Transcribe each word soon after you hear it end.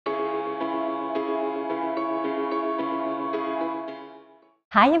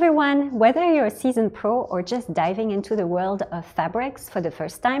Hi everyone! Whether you're a seasoned pro or just diving into the world of fabrics for the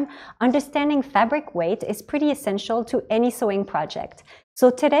first time, understanding fabric weight is pretty essential to any sewing project. So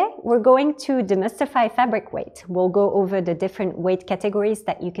today we're going to demystify fabric weight. We'll go over the different weight categories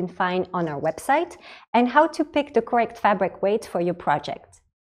that you can find on our website and how to pick the correct fabric weight for your project.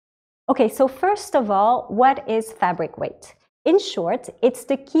 Okay, so first of all, what is fabric weight? In short, it's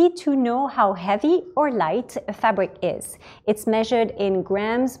the key to know how heavy or light a fabric is. It's measured in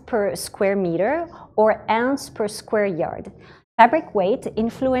grams per square meter or ounce per square yard. Fabric weight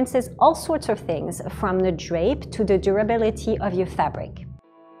influences all sorts of things, from the drape to the durability of your fabric.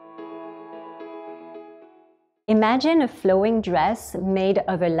 Imagine a flowing dress made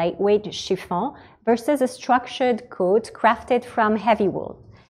of a lightweight chiffon versus a structured coat crafted from heavy wool.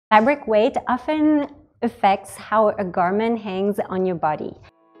 Fabric weight often affects how a garment hangs on your body.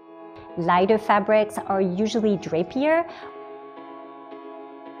 Lighter fabrics are usually drapier,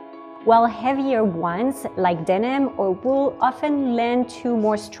 while heavier ones, like denim or wool, often lend to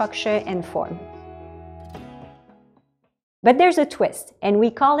more structure and form. But there's a twist, and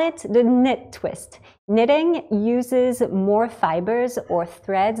we call it the knit twist. Knitting uses more fibers or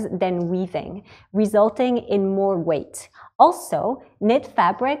threads than weaving, resulting in more weight. Also, knit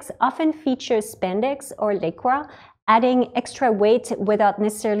fabrics often feature spandex or lycra, adding extra weight without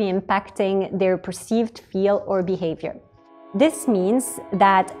necessarily impacting their perceived feel or behavior. This means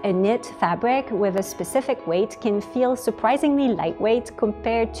that a knit fabric with a specific weight can feel surprisingly lightweight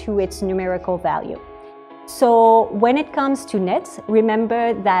compared to its numerical value. So when it comes to knits,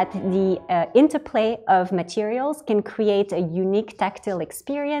 remember that the interplay of materials can create a unique tactile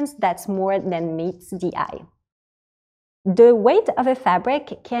experience that's more than meets the eye. The weight of a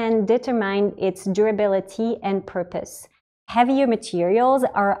fabric can determine its durability and purpose. Heavier materials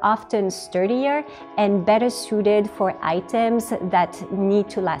are often sturdier and better suited for items that need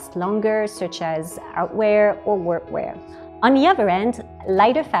to last longer, such as outwear or workwear. On the other end,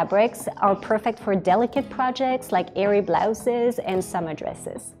 lighter fabrics are perfect for delicate projects like airy blouses and summer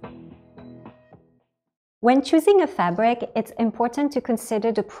dresses. When choosing a fabric, it's important to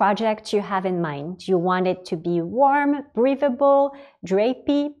consider the project you have in mind. Do you want it to be warm, breathable,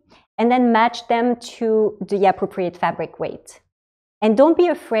 drapey, and then match them to the appropriate fabric weight. And don't be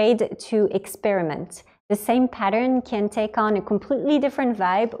afraid to experiment. The same pattern can take on a completely different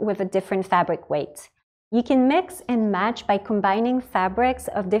vibe with a different fabric weight. You can mix and match by combining fabrics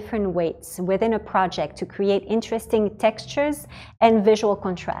of different weights within a project to create interesting textures and visual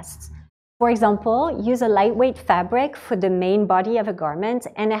contrasts. For example, use a lightweight fabric for the main body of a garment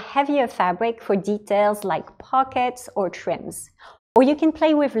and a heavier fabric for details like pockets or trims. Or you can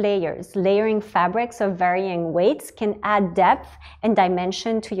play with layers. Layering fabrics of varying weights can add depth and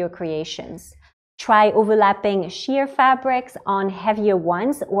dimension to your creations. Try overlapping sheer fabrics on heavier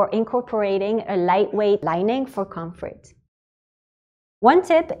ones or incorporating a lightweight lining for comfort. One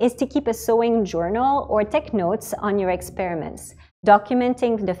tip is to keep a sewing journal or take notes on your experiments.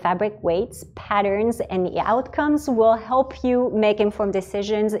 Documenting the fabric weights, patterns, and the outcomes will help you make informed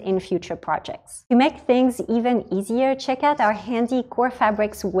decisions in future projects. To make things even easier, check out our handy core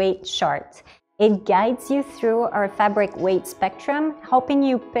fabrics weight chart. It guides you through our fabric weight spectrum, helping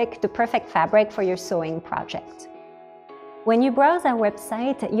you pick the perfect fabric for your sewing project. When you browse our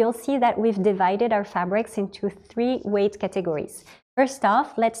website, you'll see that we've divided our fabrics into 3 weight categories. First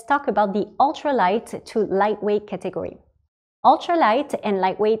off, let's talk about the ultralight to lightweight category. Ultralight and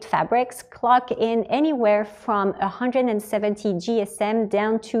lightweight fabrics clock in anywhere from 170 GSM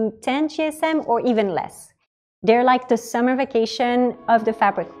down to 10 GSM or even less. They're like the summer vacation of the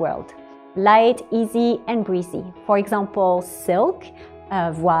fabric world. Light, easy, and breezy. For example, silk,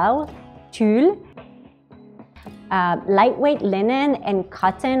 voile, tulle, lightweight linen and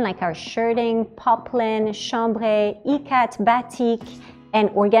cotton like our shirting, poplin, chambray, ikat, batik, and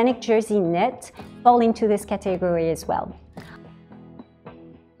organic jersey knit fall into this category as well.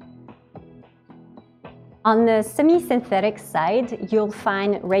 On the semi-synthetic side, you'll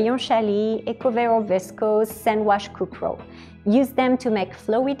find rayon challis, ecovero viscose, sandwash cupro. Use them to make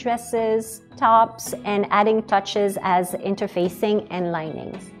flowy dresses, tops, and adding touches as interfacing and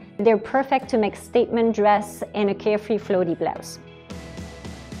linings. They're perfect to make statement dress and a carefree floaty blouse.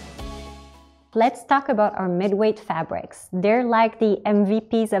 Let's talk about our midweight fabrics. They're like the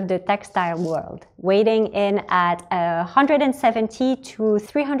MVPs of the textile world, weighing in at 170 to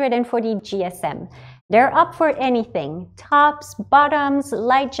 340 GSM. They're up for anything: tops, bottoms,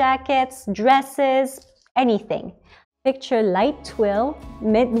 light jackets, dresses, anything. Picture light twill,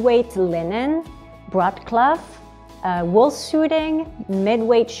 mid-weight linen, broadcloth, wool suiting,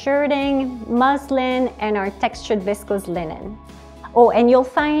 mid-weight shirting, muslin, and our textured viscose linen. Oh, and you'll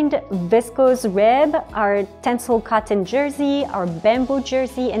find viscose rib, our tencel cotton jersey, our bamboo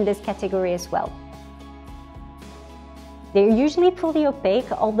jersey in this category as well. They're usually fully opaque,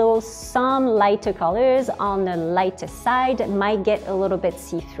 although some lighter colors on the lighter side might get a little bit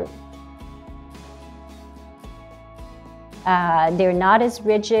see-through. They're not as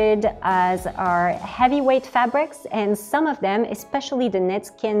rigid as our heavyweight fabrics, and some of them, especially the knits,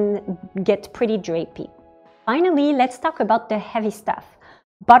 can get pretty drapey. Finally, let's talk about the heavy stuff.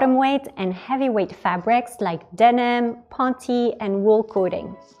 Bottom weight and heavyweight fabrics like denim, ponte, and wool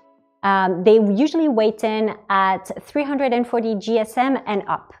coating. They usually weight in at 340 GSM and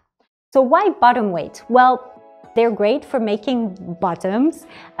up. So why bottom weight? Well, they're great for making bottoms,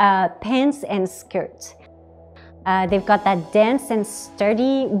 pants, and skirts. They've got that dense and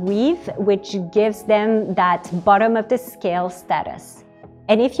sturdy weave, which gives them that bottom of the scale status.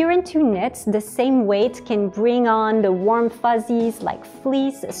 And if you're into knits, the same weight can bring on the warm fuzzies like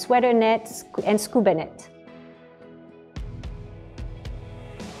fleece, sweater knit, and scuba knit.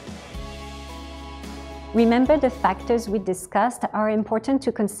 Remember, the factors we discussed are important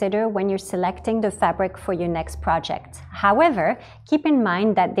to consider when you're selecting the fabric for your next project. However, keep in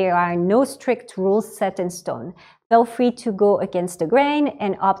mind that there are no strict rules set in stone. Feel free to go against the grain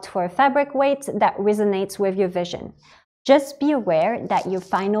and opt for a fabric weight that resonates with your vision. Just be aware that your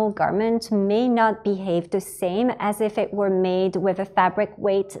final garment may not behave the same as if it were made with a fabric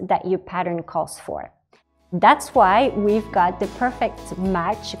weight that your pattern calls for. That's why we've got the perfect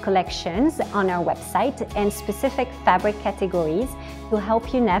match collections on our website and specific fabric categories to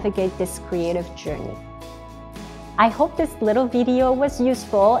help you navigate this creative journey. I hope this little video was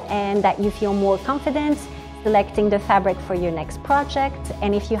useful and that you feel more confident selecting the fabric for your next project.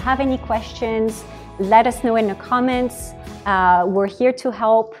 And if you have any questions, let us know in the comments. We're here to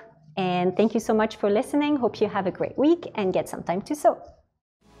help. And thank you so much for listening. Hope you have a great week and get some time to sew.